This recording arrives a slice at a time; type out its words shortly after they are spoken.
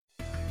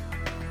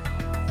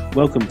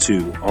Welcome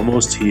to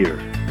Almost Here,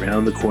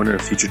 Round the Corner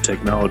Future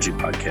Technology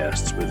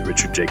podcast with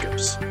Richard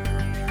Jacobs.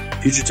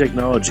 Future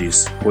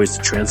technologies poised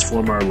to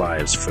transform our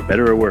lives for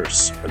better or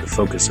worse are the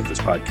focus of this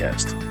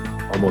podcast.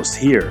 Almost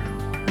here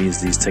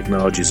means these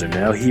technologies are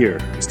now here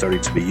and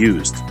starting to be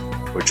used,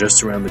 or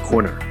just around the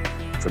corner,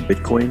 from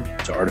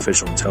Bitcoin to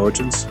artificial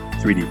intelligence,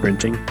 3D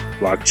printing,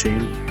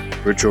 blockchain,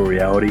 virtual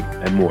reality,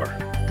 and more.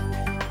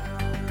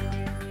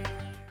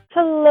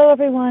 Hello,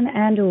 everyone,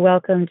 and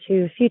welcome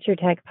to Future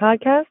Tech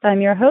Podcast.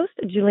 I'm your host,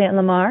 Juliette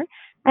Lamar,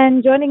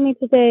 and joining me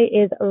today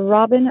is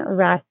Robin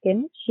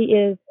Raskin. She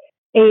is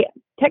a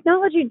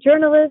technology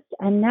journalist,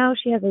 and now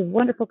she has a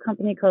wonderful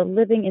company called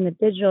Living in the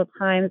Digital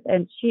Times,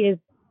 and she is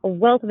a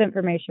wealth of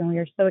information. We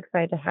are so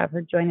excited to have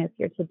her join us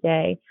here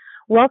today.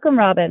 Welcome,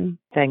 Robin.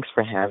 Thanks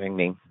for having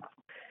me.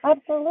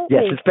 Absolutely.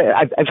 Yes,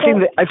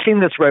 I've seen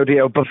this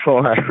rodeo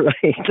before,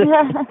 right?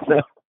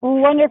 So.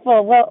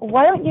 Wonderful. Well,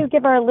 why don't you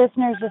give our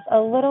listeners just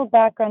a little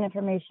background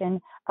information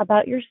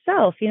about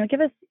yourself? Give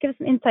us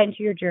some insight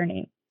into your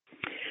journey.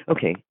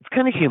 Okay, it's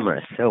kind of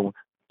humorous. So,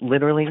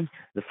 literally,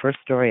 the first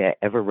story I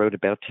ever wrote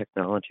about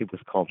technology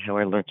was called "How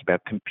I Learned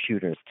About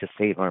Computers to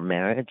Save Our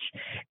Marriage,"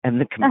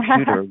 and the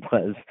computer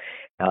was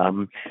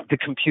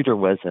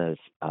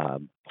a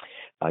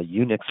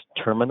Unix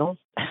terminal,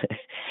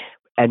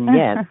 and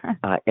yet,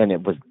 and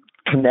it was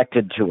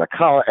connected to a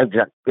college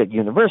at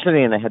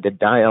university, and I had to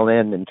dial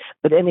in.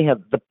 But anyhow,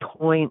 the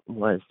point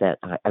was that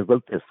I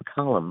wrote this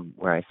column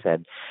where I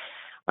said,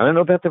 I don't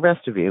know about the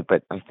rest of you,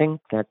 but I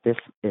think that this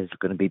is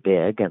going to be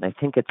big, and I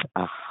think it's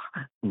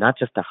not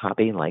just a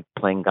hobby like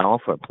playing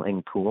golf or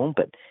playing pool,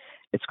 but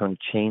it's going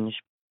to change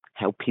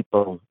how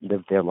people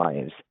live their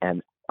lives.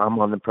 And I'm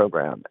on the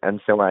program.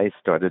 And so I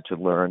started to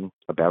learn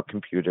about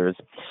computers,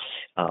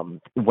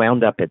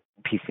 wound up at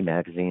PC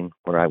Magazine,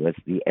 where I was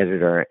the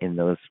editor in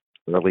those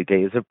early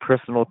days of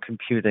personal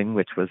computing,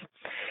 which was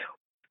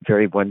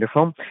very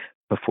wonderful.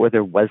 Before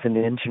there was an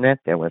internet,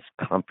 there was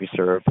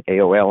CompuServe,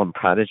 AOL, and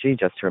Prodigy,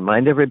 just to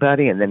remind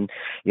everybody. And then,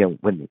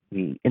 when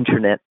the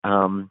internet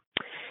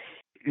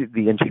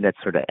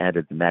sort of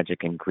added the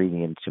magic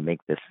ingredient to make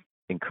this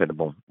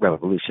incredible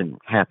revolution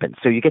happen.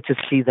 So you get to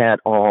see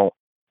that all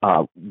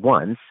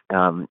once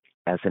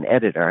as an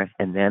editor,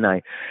 and then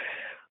I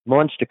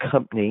launched a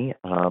company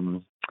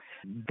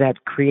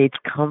that creates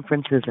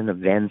conferences and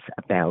events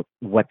about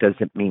what does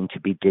it mean to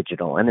be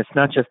digital. And it's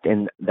not just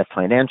in the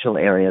financial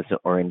areas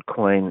or in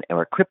coin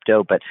or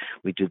crypto, but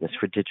we do this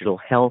for digital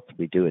health.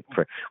 We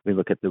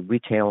look at the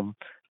retail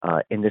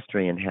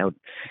industry and how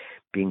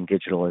being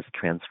digital is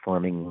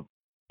transforming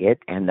it.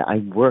 And I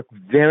work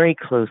very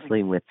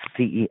closely with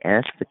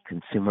CES, the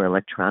Consumer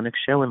Electronics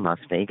Show in Las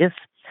Vegas,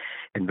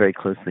 and very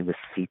closely with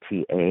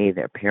CTA,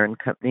 their parent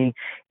company.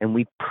 And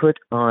we put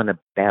on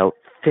about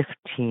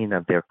 15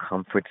 of their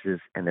conferences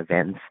and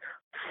events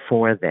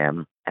for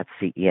them at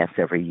CES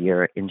every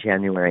year in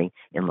January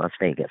in Las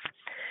Vegas.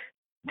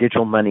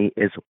 Digital money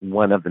is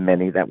one of the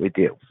many that we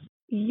do.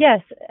 Yes,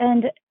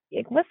 and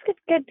let's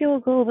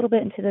go a little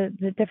bit into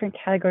the different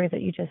categories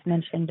that you just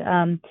mentioned.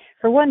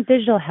 For one,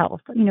 digital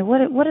health.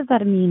 What does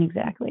that mean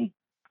exactly?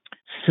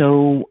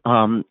 So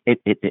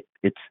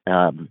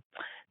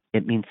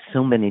it means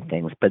so many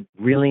things, but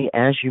really,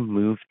 as you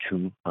move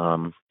to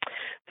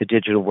the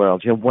digital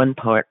world, one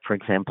part, for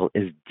example,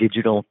 is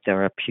digital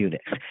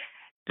therapeutics.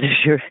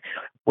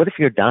 What if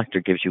your doctor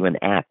gives you an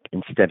app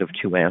instead of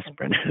 2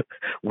 aspirin?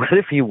 What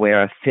if you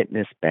wear a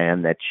fitness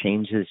band that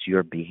changes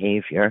your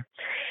behavior?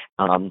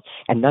 And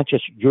not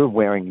just you're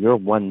wearing your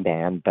one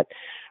band, but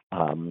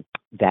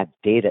that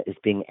data is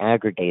being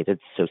aggregated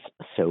so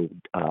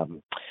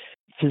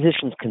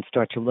physicians can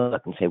start to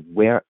look and say,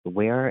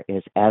 where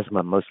is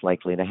asthma most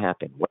likely to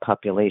happen? What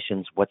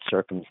populations, what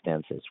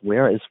circumstances?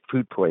 Where is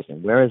food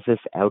poisoning? Where is this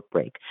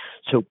outbreak?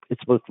 So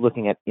it's both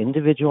looking at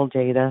individual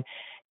data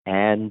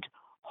and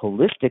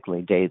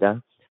holistically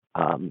data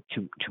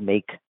to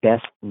make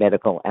best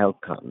medical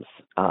outcomes.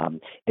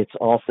 It's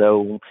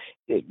also,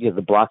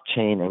 the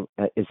blockchain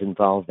is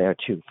involved there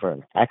too, for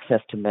access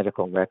to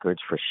medical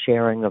records, for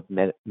sharing of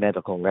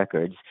medical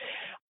records.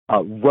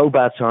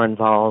 Robots are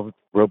involved.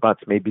 Robots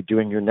may be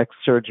doing your next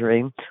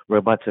surgery.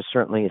 Robots are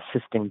certainly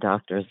assisting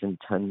doctors in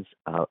tons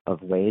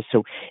of ways.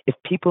 So if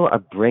people are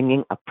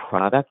bringing a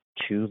product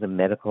to the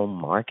medical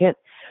market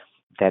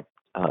that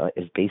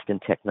is based in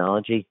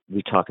technology,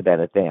 we talk about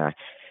it there.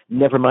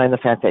 Never mind the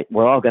fact that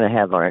we're all going to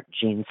have our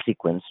genes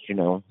sequenced,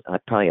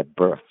 probably at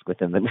birth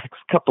within the next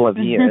couple of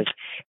years.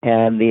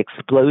 And the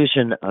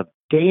explosion of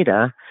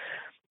data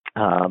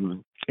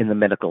in the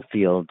medical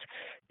field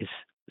is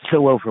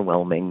so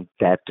overwhelming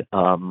that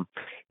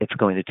it's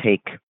going to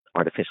take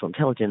artificial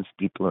intelligence,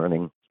 deep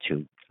learning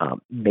to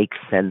make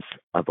sense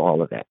of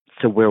all of that.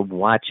 So we're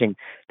watching.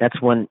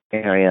 That's one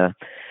area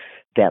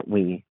that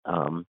we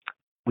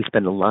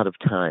spend a lot of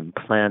time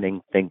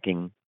planning,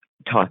 thinking,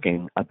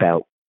 talking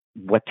about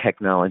what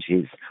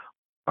technologies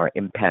are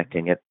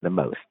impacting it the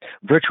most.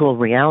 Virtual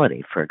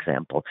reality, for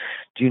example.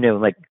 Do you know,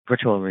 like,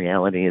 virtual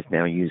reality is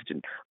now used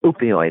in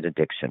opioid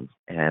addiction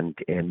and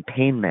in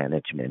pain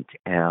management,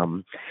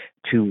 and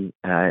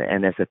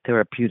as a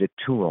therapeutic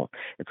tool.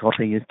 It's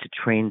also used to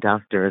train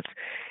doctors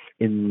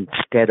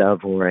instead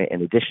of or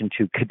in addition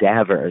to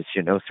cadavers,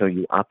 so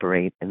you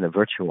operate in the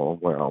virtual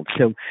world.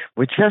 So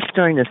we're just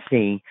starting to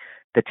see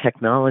the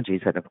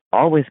technologies that have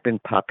always been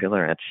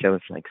popular at shows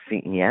like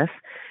CES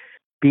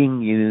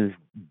being used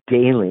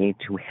daily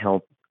to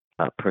help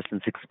a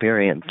person's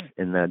experience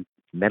in the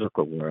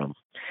medical world.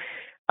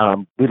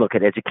 We look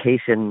at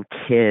education,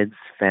 kids,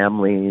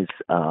 families.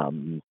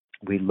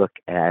 We look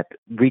at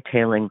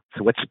retailing.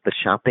 So what's the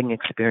shopping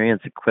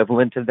experience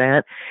equivalent to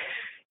that?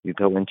 You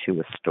go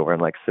into a store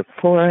like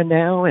Sephora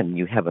now and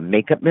you have a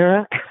makeup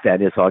mirror that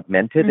is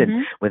augmented,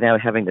 and without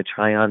having to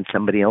try on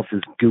somebody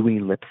else's gooey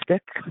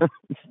lipstick,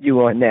 you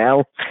are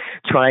now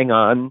trying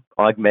on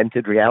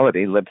augmented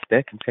reality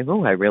lipstick and saying,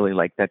 oh, I really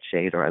like that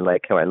shade, or I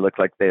like how I look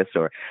like this,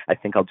 or I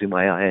think I'll do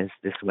my eyes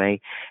this way.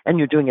 And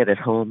you're doing it at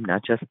home,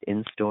 not just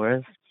in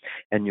stores,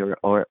 and you're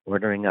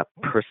ordering up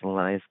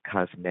personalized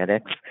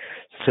cosmetics.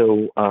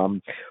 So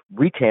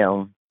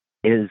retail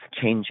is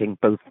changing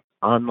both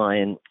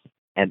online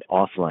and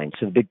offline.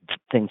 So the big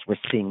things we're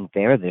seeing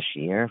there this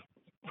year,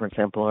 for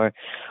example, are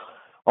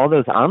all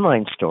those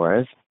online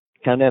stores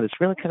found out it's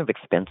really kind of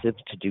expensive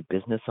to do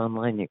business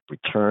online. You have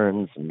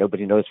returns and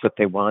nobody knows what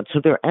they want.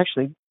 So they're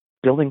actually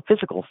building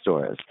physical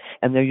stores,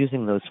 and they're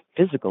using those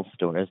physical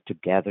stores to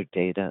gather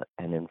data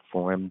and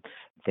inform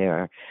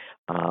their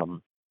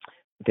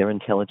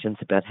intelligence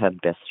about how to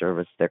best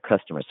service their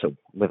customers. So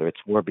whether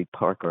it's Warby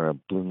Parker or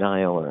Blue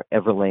Nile or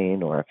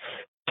Everlane or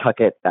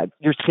Tucket,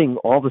 you're seeing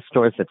all the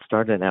stores that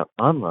started out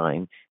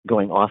online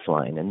going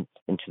offline and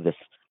into this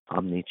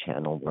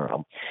omni-channel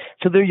world.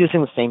 So they're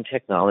using the same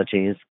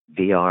technologies,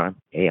 VR,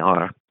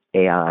 AR,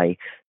 AI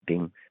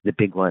being the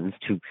big ones,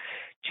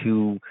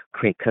 to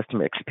create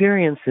customer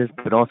experiences,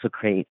 but also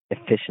create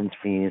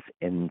efficiencies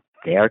in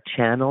their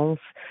channels.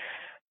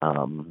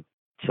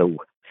 So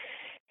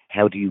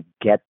how do you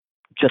get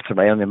just the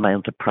right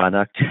amount of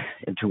product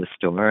into a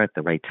store at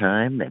the right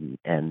time,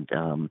 and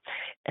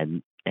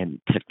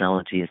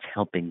technology is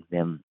helping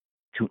them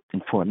to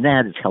inform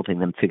that. It's helping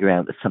them figure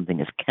out if something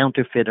is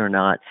counterfeit or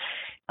not.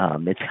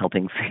 It's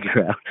helping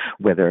figure out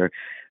whether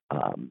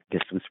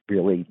this was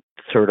really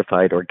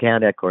certified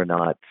organic or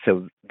not.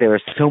 So there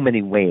are so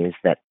many ways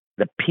that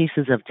the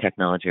pieces of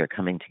technology are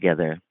coming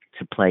together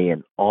to play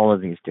in all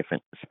of these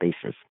different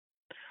spaces.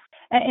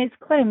 It's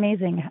quite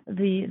amazing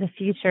the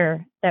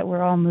future that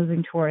we're all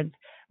moving towards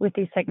with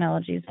these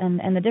technologies,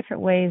 and the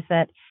different ways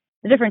that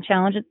the different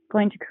challenges it's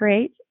going to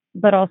create,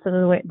 but also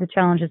the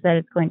challenges that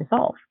it's going to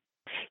solve.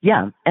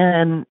 Yeah,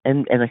 and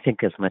I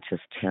think as much as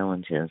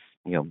challenges,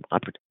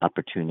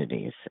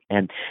 opportunities,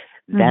 and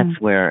that's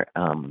where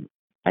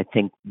I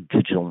think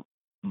digital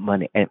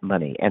money.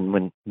 And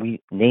when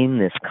we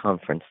named this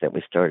conference that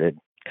we started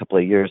a couple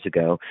of years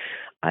ago,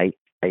 I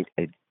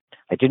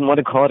didn't want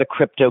to call it a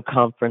crypto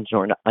conference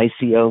or an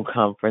ICO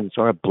conference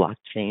or a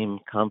blockchain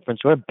conference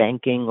or a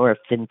banking or a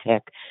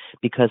fintech,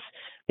 because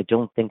I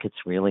don't think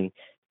it's really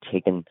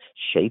taken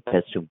shape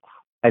as to,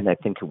 and I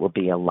think it will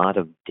be a lot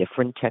of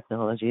different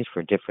technologies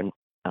for different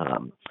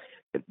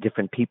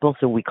people.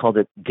 So we called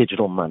it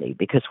digital money,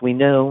 because we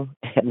know,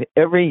 and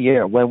every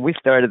year when we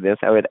started this,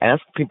 I would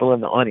ask people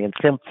in the audience,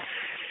 Tim,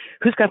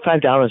 who's got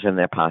 $5 in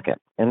their pocket?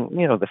 And,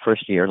 the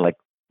first year,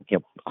 100%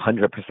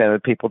 of the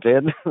people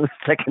did. The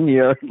second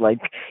year,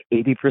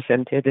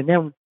 80% did. And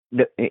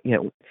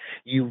now,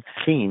 you've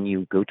seen,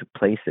 you go to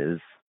places,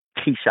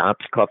 tea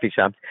shops, coffee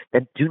shops,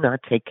 that do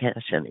not take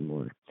cash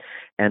anymore.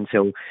 And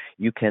so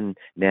you can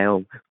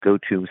now go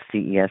to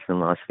CES in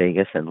Las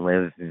Vegas and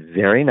live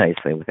very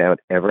nicely without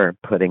ever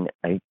putting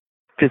a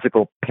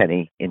physical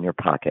penny in your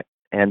pocket.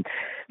 And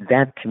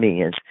that, to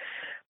me, is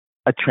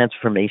a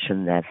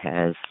transformation that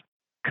has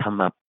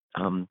come up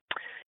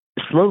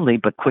slowly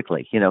but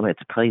quickly. It's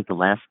probably the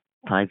last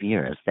 5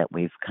 years that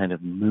we've kind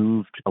of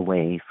moved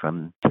away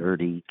from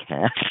dirty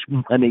cash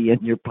money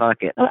in your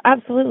pocket. Oh,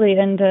 absolutely.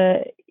 And,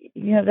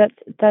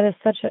 that is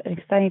such an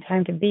exciting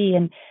time to be.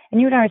 And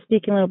you and I were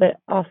speaking a little bit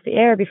off the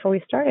air before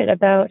we started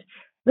about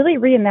really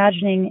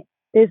reimagining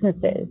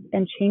businesses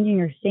and changing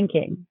your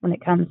thinking when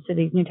it comes to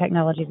these new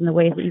technologies and the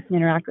ways that you can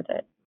interact with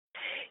it.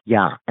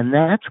 Yeah, and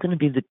that's going to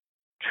be the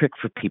trick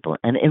for people,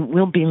 and it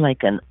will be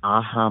like an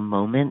aha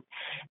moment.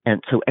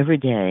 And so every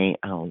day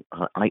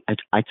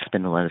I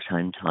spend a lot of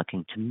time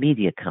talking to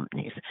media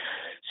companies.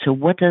 So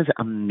what does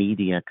a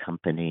media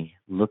company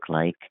look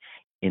like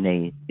in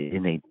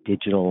a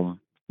digital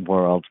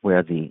world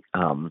where the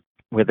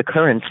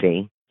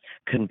currency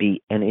can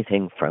be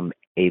anything from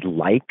I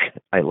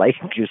like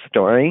your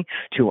story,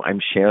 to I'm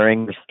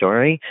sharing your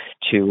story,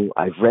 to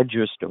I've read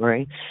your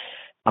story.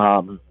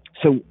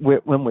 So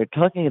when we're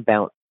talking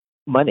about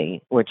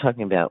money, we're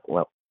talking about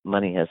what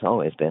money has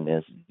always been,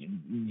 is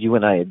you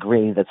and I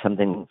agree that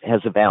something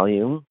has a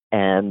value,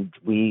 and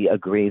we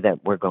agree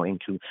that we're going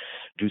to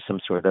do some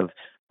sort of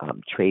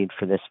trade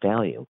for this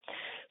value.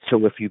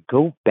 So if you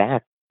go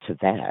back to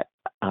that,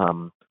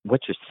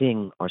 what you're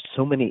seeing are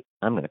so many,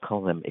 I'm going to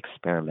call them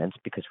experiments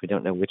because we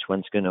don't know which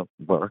one's going to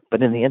work.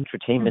 But in the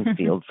entertainment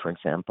field, for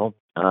example,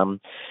 you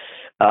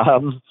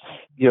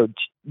know,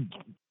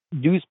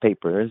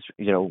 newspapers,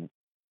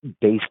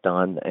 based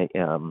on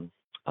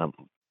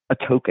a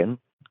token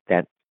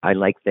that I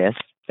like this,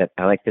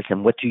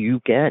 and what do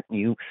you get?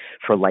 You,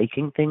 for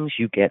liking things,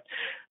 you get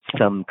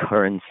some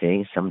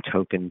currency, some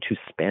token to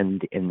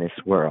spend in this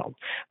world.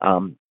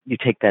 You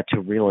take that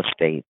to real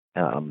estate,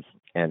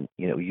 and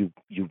you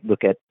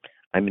look at.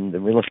 I'm in the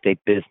real estate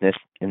business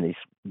in this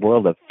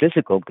world of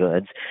physical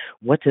goods.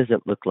 What does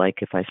it look like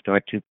if I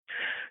start to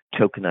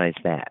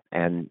tokenize that?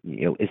 And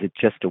is it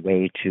just a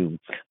way to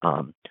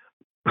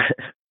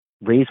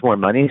raise more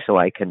money so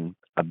I can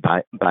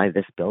buy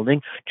this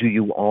building? Do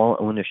you all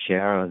own a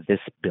share of this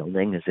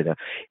building? Is it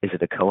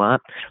a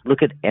co-op?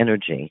 Look at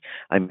energy.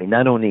 I mean,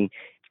 not only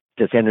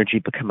does energy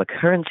become a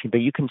currency, but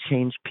you can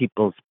change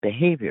people's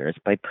behaviors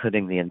by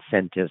putting the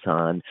incentives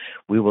on.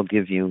 We will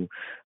give you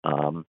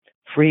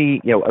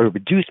free, a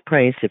reduced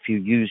price if you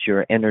use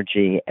your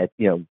energy at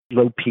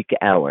low peak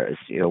hours.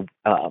 So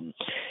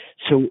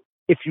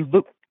if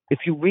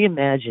you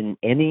reimagine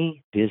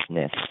any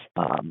business,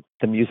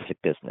 the music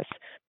business,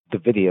 the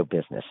video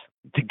business,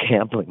 the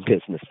gambling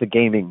business, the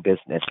gaming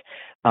business,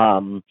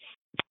 the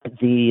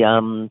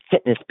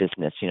fitness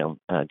business,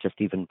 just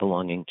even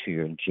belonging to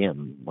your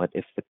gym. What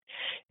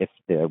if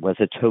there was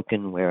a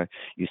token where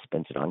you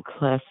spent it on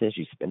classes,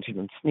 you spent it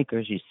on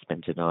sneakers, you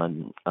spent it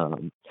on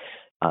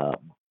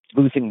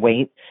losing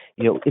weight,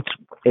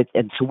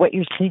 and so what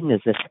you're seeing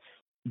is this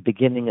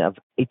beginning of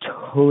a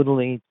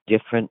totally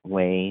different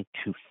way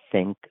to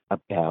think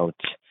about.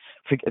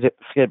 Forget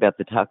about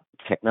the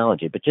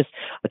technology, but just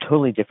a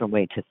totally different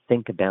way to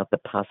think about the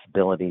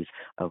possibilities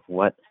of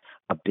what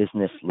a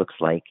business looks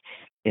like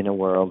in a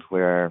world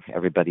where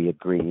everybody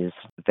agrees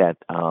that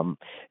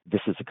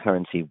this is a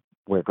currency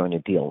we're going to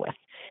deal with.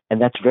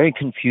 And that's very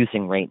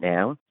confusing right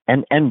now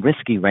and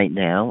risky right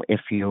now if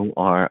you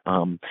are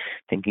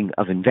thinking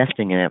of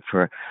investing in it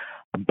for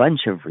a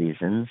bunch of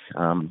reasons,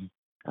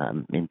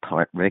 in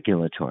part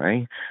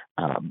regulatory,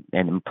 and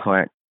in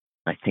part,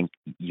 I think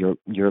your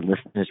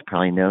listeners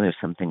probably know there's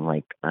something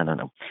like, I don't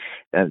know,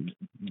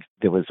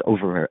 there was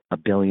over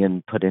 $1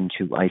 billion put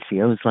into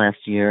ICOs last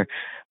year.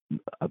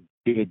 A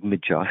big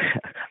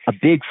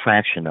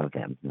fraction of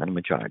them, not a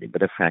majority,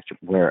 but a fraction,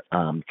 were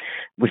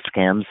with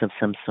scams of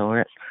some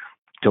sort,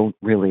 don't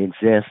really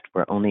exist,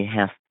 were only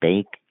half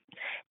baked,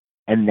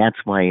 and that's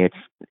why it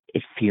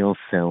feels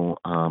so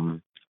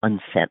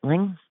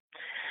unsettling.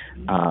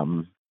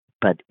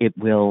 But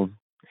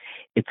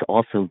it's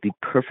also the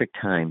perfect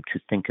time to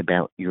think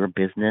about your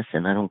business,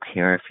 and I don't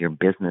care if your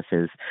business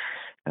is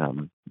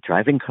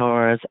driving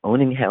cars,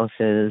 owning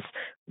houses,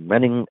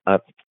 running a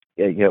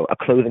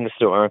clothing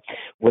store,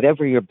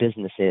 whatever your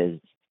business is,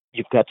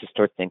 you've got to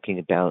start thinking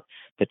about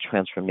the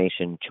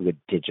transformation to a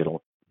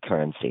digital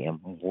currency and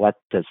what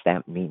does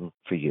that mean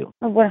for you?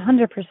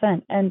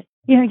 100%. And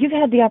you've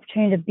had the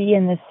opportunity to be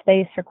in this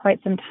space for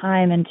quite some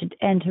time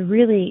and to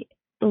really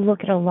look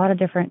at a lot of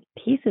different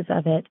pieces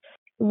of it.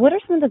 What are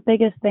some of the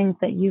biggest things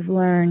that you've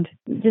learned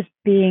just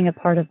being a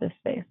part of this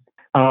space?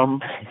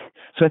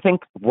 So I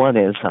think one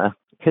is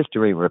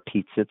history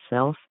repeats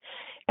itself,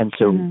 and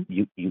so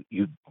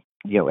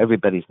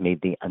everybody's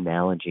made the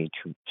analogy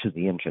to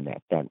the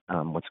internet that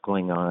what's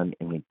going on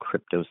in the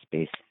crypto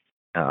space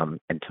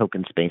and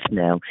token space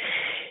now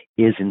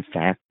is in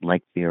fact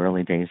like the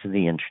early days of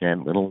the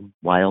internet, little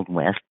Wild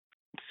West.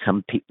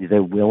 Some people,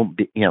 there will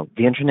be,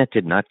 the internet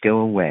did not go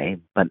away,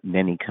 but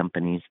many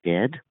companies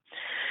did.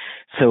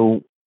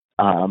 So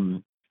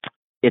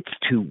it's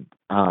to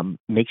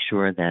make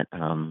sure that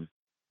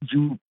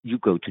you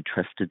go to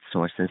trusted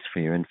sources for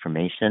your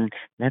information.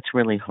 That's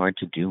really hard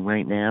to do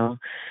right now.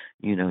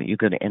 You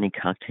go to any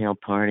cocktail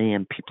party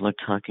and people are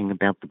talking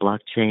about the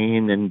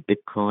blockchain and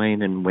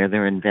Bitcoin and where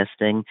they're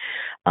investing.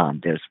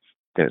 There's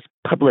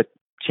public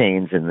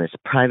chains and there's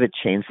private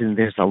chains and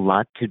there's a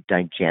lot to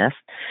digest.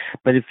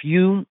 But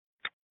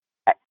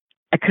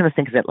I kind of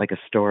think of it like a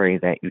story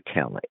that you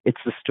tell.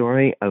 It's the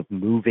story of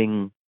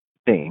moving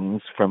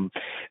things from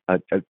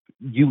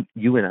you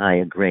and I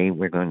agree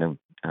we're going to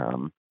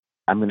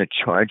I'm going to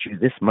charge you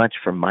this much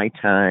for my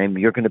time.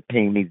 You're going to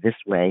pay me this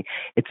way.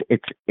 It's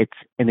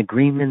an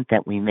agreement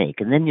that we make.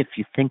 And then if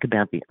you think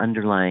about the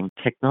underlying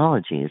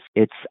technologies,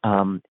 it's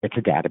a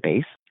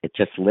database. It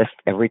just lists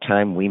every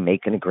time we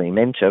make an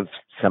agreement of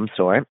some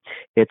sort.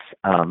 It's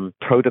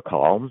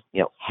protocol,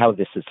 how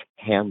this is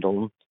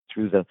handled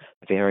through the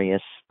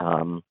various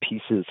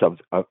pieces of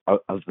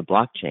the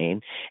blockchain,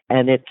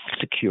 and it's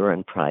secure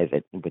and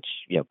private, which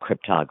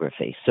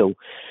cryptography. So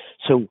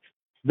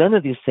none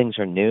of these things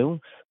are new,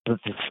 but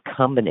this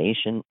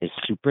combination is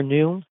super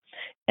new.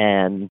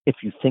 And if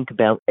you think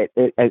about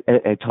it,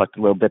 I talked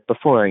a little bit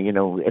before,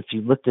 if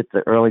you looked at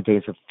the early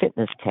days of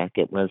fitness tech,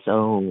 it was,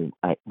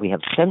 we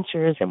have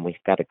sensors and we've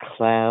got a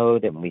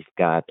cloud and we've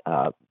got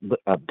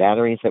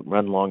batteries that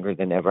run longer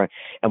than ever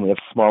and we have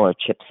smaller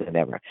chips than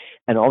ever.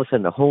 And all of a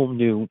sudden a whole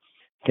new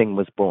thing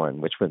was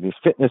born, which were these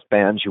fitness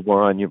bands you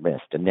wore on your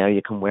wrist, and now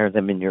you can wear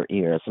them in your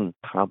ears, and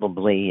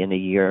probably in a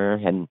year,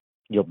 and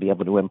you'll be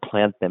able to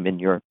implant them in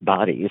your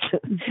bodies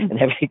and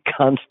have a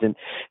constant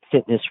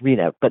fitness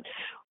readout. But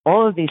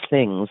all of these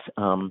things,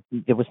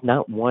 there was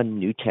not one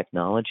new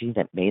technology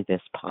that made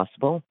this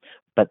possible,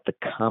 but the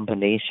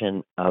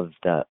combination of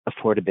the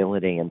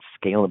affordability and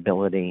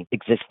scalability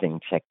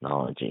existing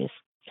technologies.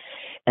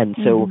 And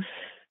so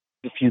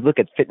if you look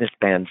at fitness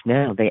bands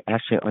now, they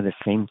actually are the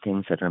same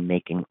things that are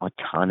making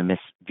autonomous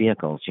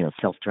vehicles,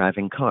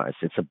 self-driving cars.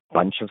 It's a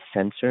bunch of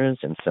sensors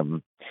and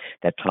some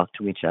that talk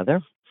to each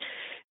other.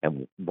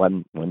 And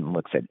one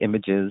looks at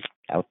images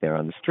out there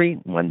on the street.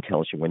 One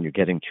tells you when you're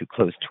getting too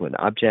close to an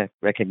object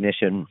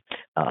recognition.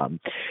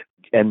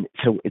 And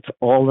so it's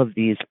all of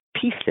these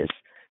pieces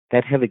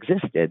that have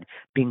existed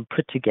being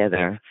put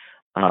together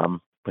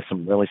with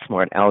some really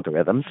smart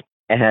algorithms.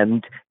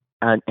 And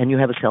you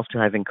have a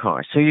self-driving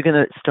car. So you're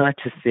going to start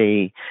to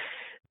see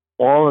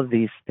all of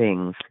these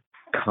things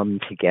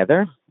come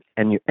together.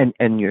 And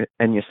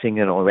you're seeing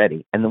it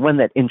already. And the one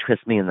that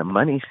interests me in the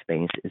money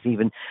space is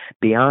even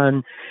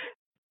beyond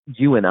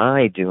you and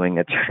I doing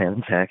a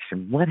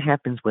transaction. What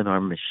happens when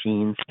our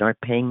machines start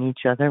paying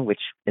each other,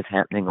 which is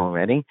happening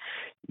already?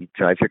 You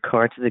drive your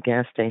car to the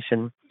gas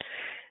station.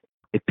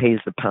 It pays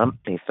the pump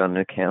based on an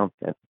account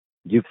that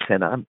you've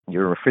set up.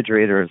 Your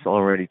refrigerator is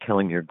already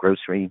telling your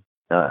grocery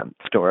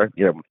store,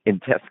 in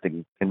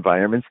testing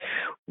environments,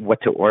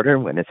 what to order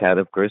when it's out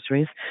of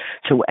groceries.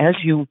 So as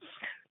you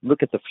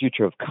look at the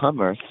future of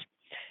commerce,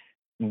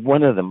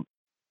 one of the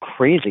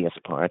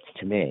craziest parts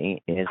to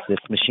me is this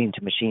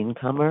machine-to-machine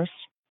commerce,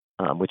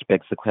 which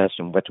begs the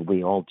question, what do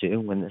we all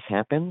do when this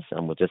happens?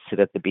 And we'll just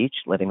sit at the beach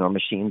letting our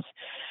machines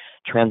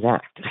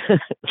transact.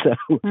 So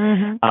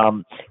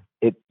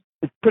it's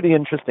pretty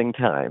interesting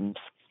times.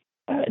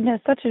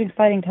 It's such an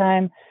exciting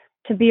time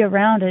to be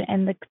around it,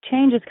 and the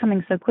change is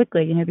coming so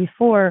quickly.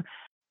 Before,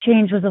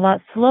 change was a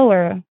lot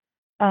slower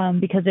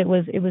because it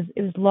was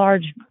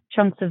large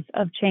chunks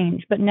of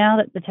change. But now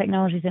that the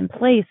technology is in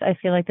place, I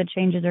feel like the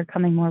changes are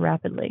coming more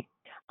rapidly.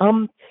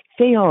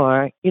 They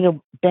are.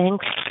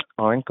 Banks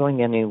aren't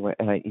going anywhere.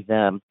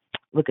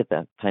 Look at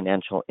the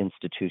financial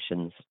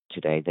institutions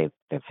today. They're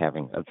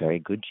having a very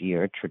good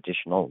year.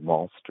 Traditional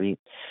Wall Street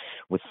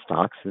with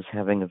stocks is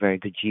having a very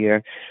good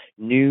year.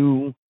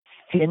 New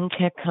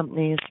fintech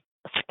companies,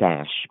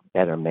 Stash,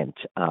 Betterment,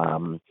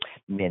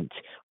 Mint,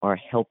 are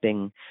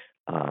helping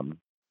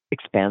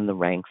expand the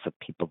ranks of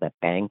people that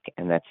bank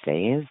and that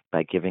save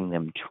by giving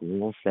them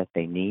tools that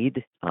they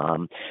need.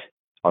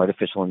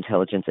 Artificial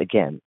intelligence,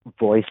 again,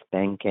 voice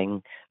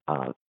banking,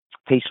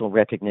 facial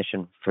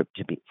recognition for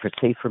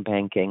safer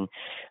banking.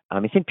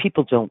 I think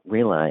people don't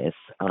realize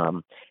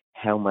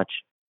how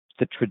much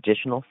the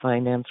traditional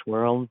finance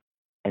world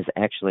has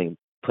actually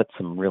put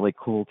some really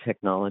cool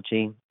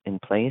technology in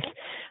place.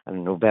 I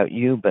don't know about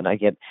you, but I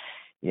get,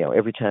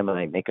 every time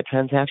I make a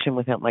transaction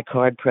without my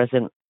card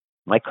present,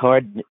 my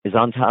card is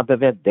on top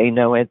of it. They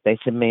know it. They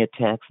send me a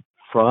text.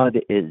 Fraud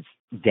is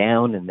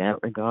down in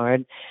that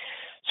regard.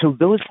 So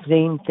those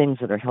same things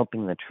that are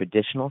helping the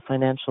traditional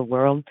financial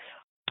world,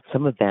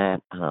 some of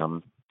that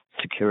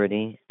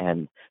security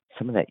and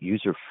some of that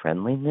user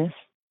friendliness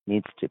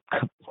needs to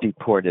be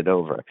ported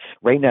over.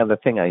 Right now, the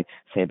thing I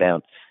say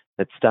about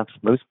that stops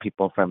most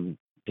people from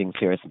being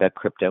serious about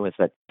crypto is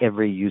that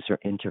every user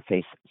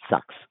interface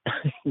sucks.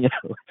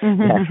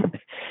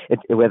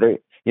 Whether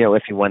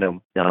if you want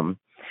to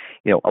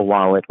a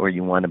wallet or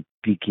you want to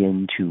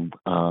begin to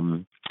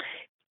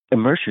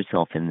immerse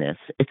yourself in this,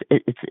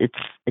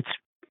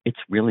 it's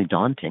really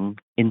daunting,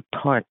 in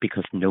part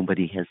because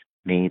nobody has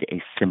made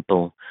a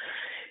simple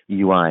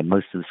UI.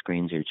 Most of the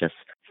screens are just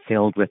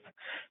filled with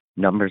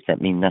numbers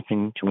that mean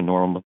nothing to a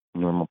normal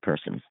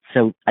person.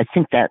 So I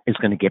think that is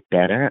going to get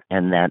better,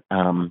 and that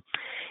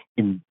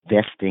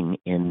investing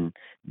in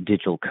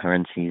digital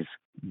currencies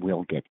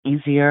will get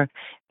easier,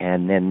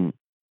 and then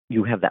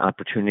you have the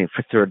opportunity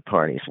for third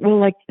parties. Well,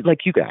 like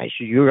you guys,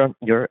 you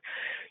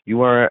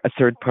are a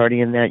third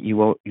party in that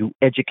you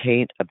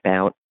educate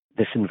about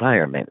this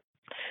environment.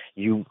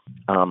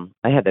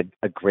 I had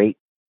a great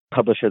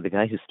publisher, the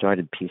guy who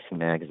started PC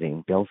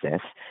Magazine, Bill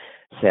Ziss,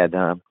 said,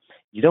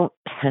 you don't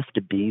have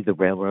to be the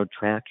railroad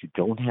track. You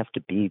don't have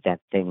to be that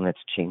thing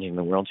that's changing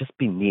the world. Just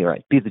be near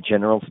it. Be the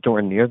general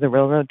store near the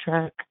railroad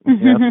track.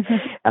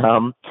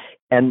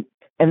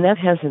 And that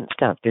hasn't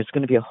stopped. There's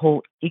going to be a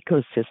whole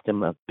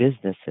ecosystem of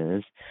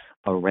businesses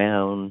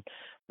around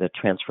the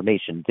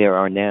transformation. There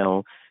are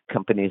now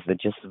companies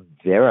that just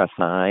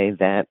verify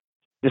that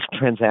this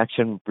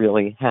transaction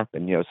really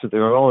happened. So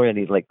there are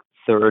already like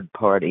third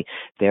party.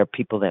 There are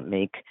people that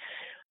make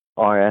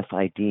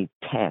RFID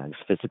tags,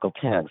 physical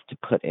tags, to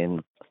put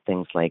in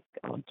things like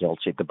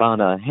Dolce &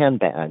 Gabbana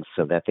handbags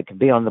so that they can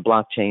be on the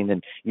blockchain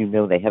and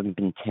they haven't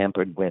been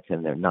tampered with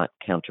and they're not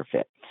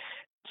counterfeit.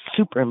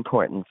 Super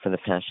important for the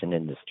fashion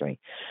industry.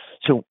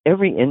 So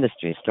every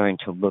industry is starting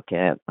to look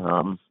at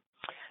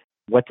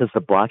what does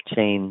the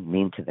blockchain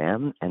mean to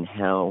them and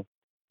how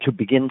to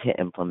begin to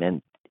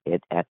implement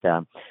it at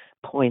the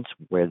points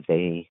where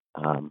they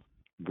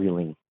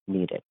really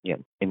need it,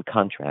 in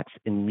contracts,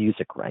 in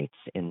music rights,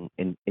 in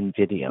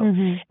video.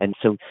 Mm-hmm. And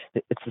so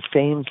it's the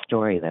same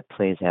story that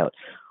plays out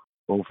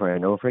over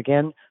and over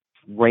again.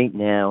 Right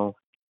now,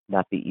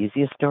 not the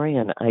easiest story,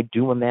 and I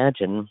do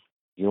imagine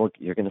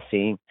you're going to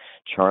see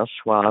Charles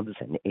Schwab's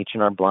and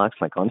H&R Blocks,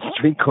 like on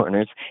street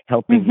corners,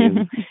 helping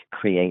you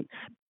create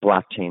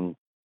blockchain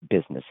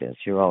businesses.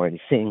 You're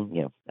already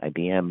seeing,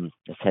 IBM,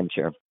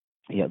 Accenture,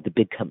 the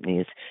big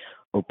companies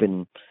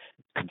open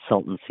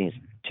consultancies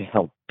to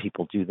help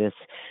people do this,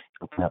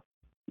 open up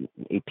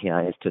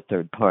APIs to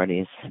third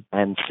parties.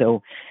 And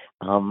so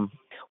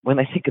when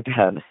I think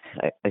about,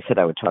 I said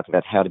I would talk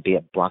about how to be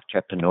a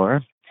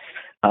blocktrepreneur.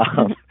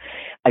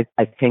 I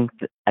think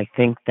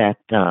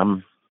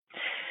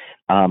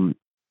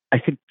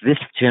this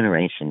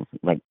generation,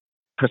 like,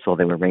 first of all,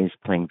 they were raised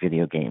playing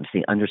video games.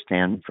 They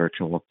understand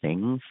virtual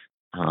things.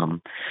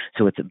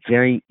 So it's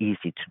very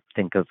easy to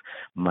think of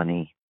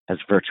money as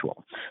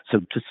virtual.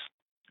 So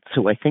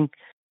I think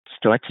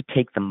start to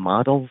take the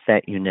models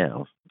that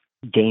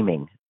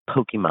gaming,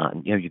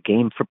 Pokemon, you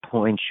game for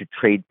points, you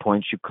trade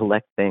points, you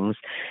collect things.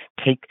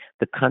 Take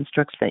the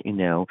constructs that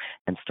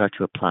and start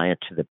to apply it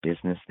to the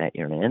business that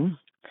you're in.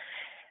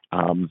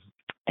 And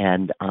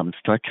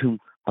start to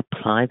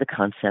apply the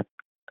concept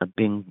of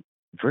being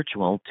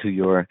virtual to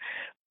your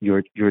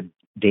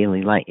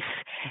daily life.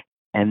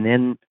 And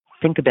then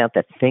think about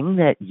that thing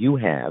that you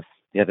have.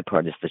 The other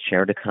part is the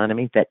shared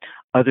economy that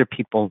other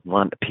people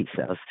want a piece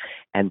of.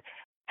 And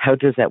how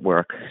does that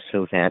work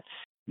so that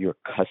your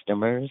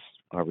customers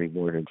are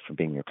rewarded for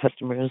being your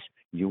customers,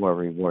 you are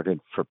rewarded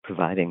for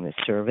providing the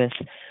service,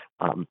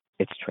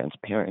 it's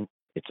transparent,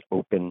 it's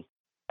open,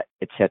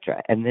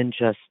 etc. And then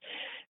just,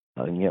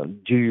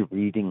 do your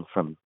reading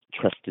from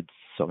trusted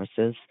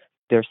sources.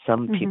 There's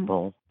some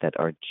people that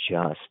are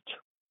just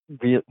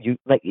real. You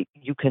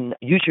can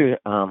use your.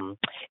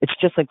 It's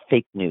just like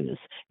fake news.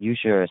 Use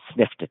your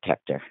sniff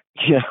detector.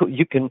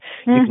 You can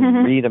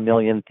read a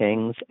million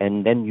things,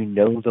 and then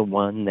the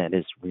one that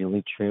is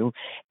really true.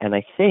 And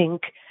I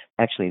think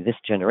actually this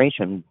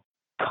generation,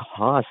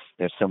 because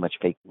there's so much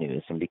fake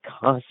news and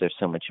because there's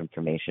so much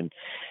information,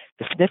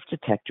 the sniff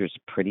detector is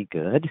pretty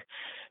good.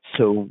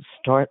 So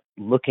start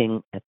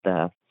looking at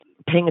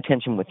paying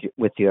attention with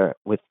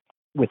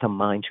a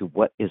mind to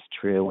what is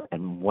true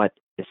and what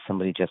is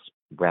somebody just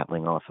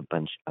rattling off a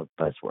bunch of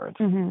buzzwords.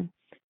 Mm-hmm.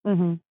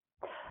 Mm-hmm.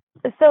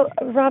 So,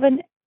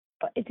 Robin,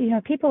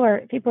 people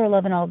are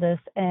loving all this,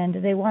 and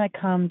they want to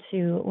come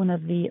to one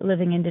of the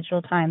Living in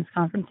Digital Times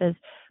conferences.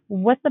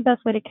 What's the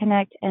best way to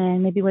connect,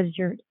 and maybe what is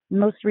your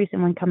most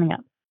recent one coming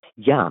up?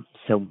 Yeah,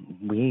 so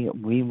we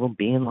will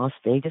be in Las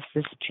Vegas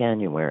this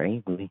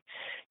January. We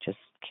just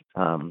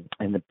and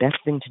the best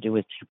thing to do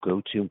is to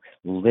go to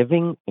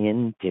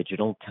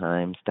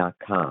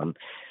livingindigitaltimes.com.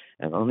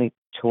 And I only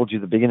told you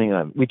the beginning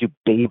of it. We do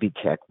baby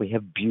tech, we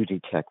have beauty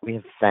tech, we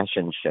have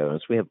fashion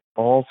shows, we have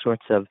all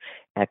sorts of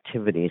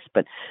activities.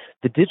 But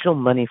the Digital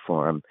Money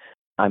Forum,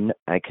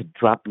 I could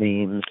drop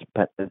names,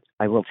 but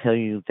I will tell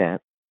you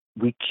that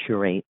we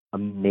curate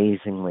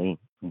amazingly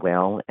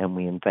well, and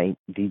we invite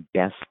the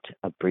best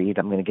of breed.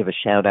 I'm going to give a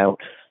shout out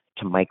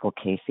to Michael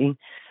Casey,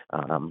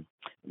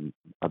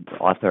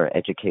 author,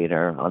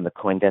 educator on the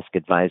CoinDesk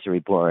Advisory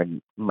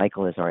Board.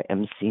 Michael is our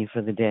MC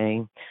for the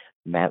day.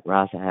 Matt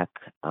Rozak,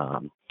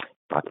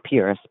 Brock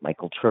Pierce,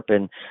 Michael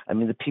Turpin. I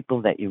mean, the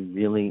people that you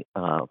really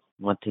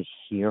want to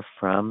hear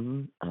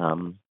from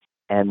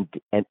and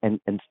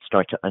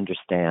start to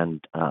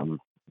understand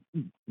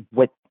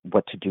what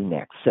to do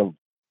next. So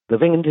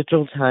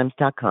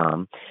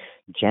livingindigitaltimes.com,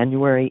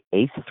 January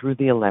 8th through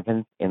the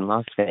 11th in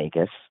Las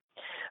Vegas.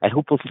 I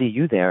hope we'll see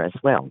you there as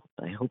well.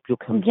 I hope you'll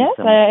come to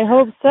some I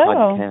hope so.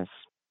 podcasts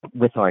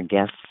with our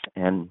guests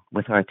and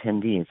with our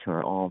attendees who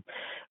are all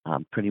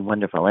pretty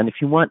wonderful. And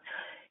if you want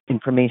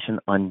information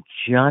on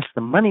just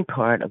the money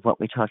part of what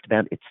we talked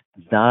about, it's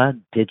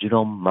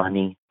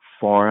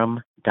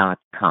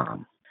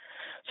thedigitalmoneyforum.com.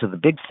 So the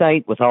big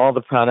site with all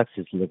the products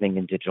is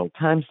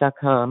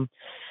livingindigitaltimes.com.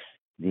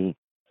 The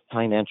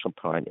financial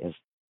part is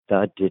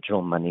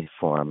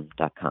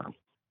thedigitalmoneyforum.com.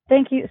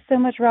 Thank you so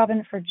much,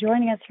 Robin, for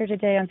joining us here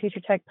today on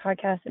Future Tech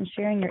Podcast and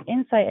sharing your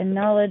insight and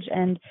knowledge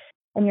and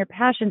your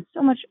passion.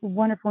 So much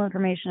wonderful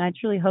information. I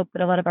truly hope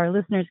that a lot of our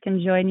listeners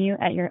can join you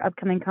at your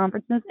upcoming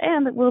conferences,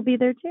 and that we'll be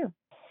there too.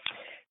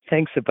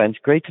 Thanks a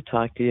bunch. Great to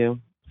talk to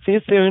you. See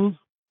you soon.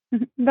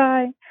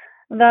 Bye.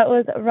 That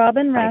was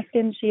Robin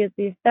Raskin. She is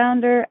the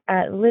founder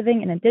at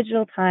Living in a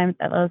Digital Times,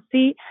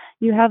 LLC.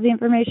 You have the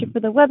information for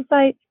the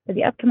website, for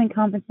the upcoming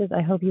conferences.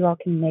 I hope you all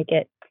can make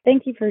it.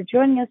 Thank you for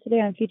joining us today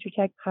on Future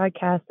Tech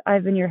Podcast.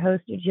 I've been your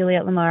host,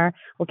 Juliette Lamar.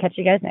 We'll catch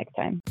you guys next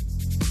time.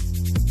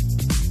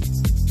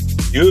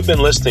 You have been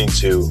listening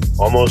to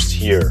Almost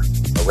Here,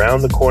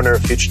 Around the Corner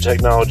Future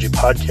Technology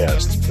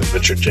Podcast with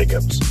Richard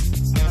Jacobs.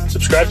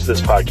 Subscribe to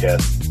this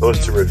podcast,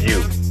 post a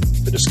review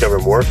to discover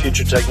more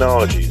future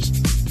technologies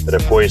that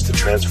are poised to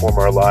transform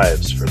our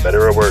lives for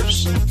better or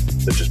worse,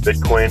 such as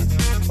Bitcoin,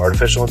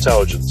 artificial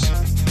intelligence,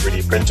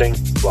 3D printing,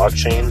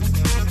 blockchain,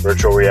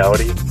 virtual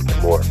reality,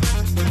 and more.